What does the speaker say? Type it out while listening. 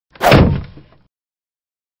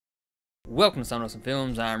Welcome to Some Awesome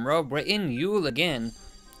Films. I'm Rob. We're in Yule again,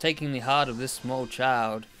 taking the heart of this small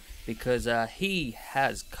child because he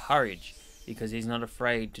has courage, because he's not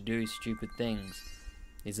afraid to do stupid things.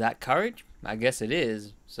 Is that courage? I guess it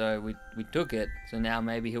is. So we took it. So now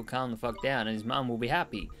maybe he'll calm the fuck down and his mum will be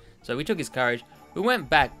happy. So we took his courage. We went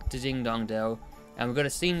back to Ding Dong Dell, and we've got a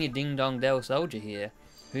senior Ding Dong Dell soldier here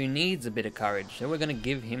who needs a bit of courage. So we're going to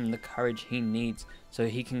give him the courage he needs so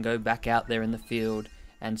he can go back out there in the field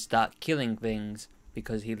and start killing things,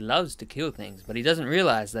 because he loves to kill things, but he doesn't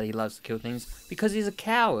realize that he loves to kill things because he's a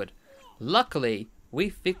coward. Luckily, we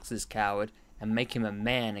fix this coward and make him a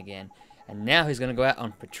man again, and now he's going to go out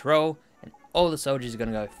on patrol, and all the soldiers are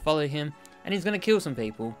going to go follow him, and he's going to kill some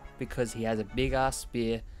people because he has a big ass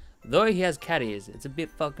spear. Though he has cat ears, it's a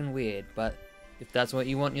bit fucking weird, but if that's what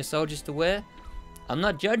you want your soldiers to wear, I'm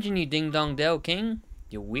not judging you, Ding Dong Dell King,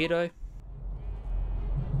 you weirdo.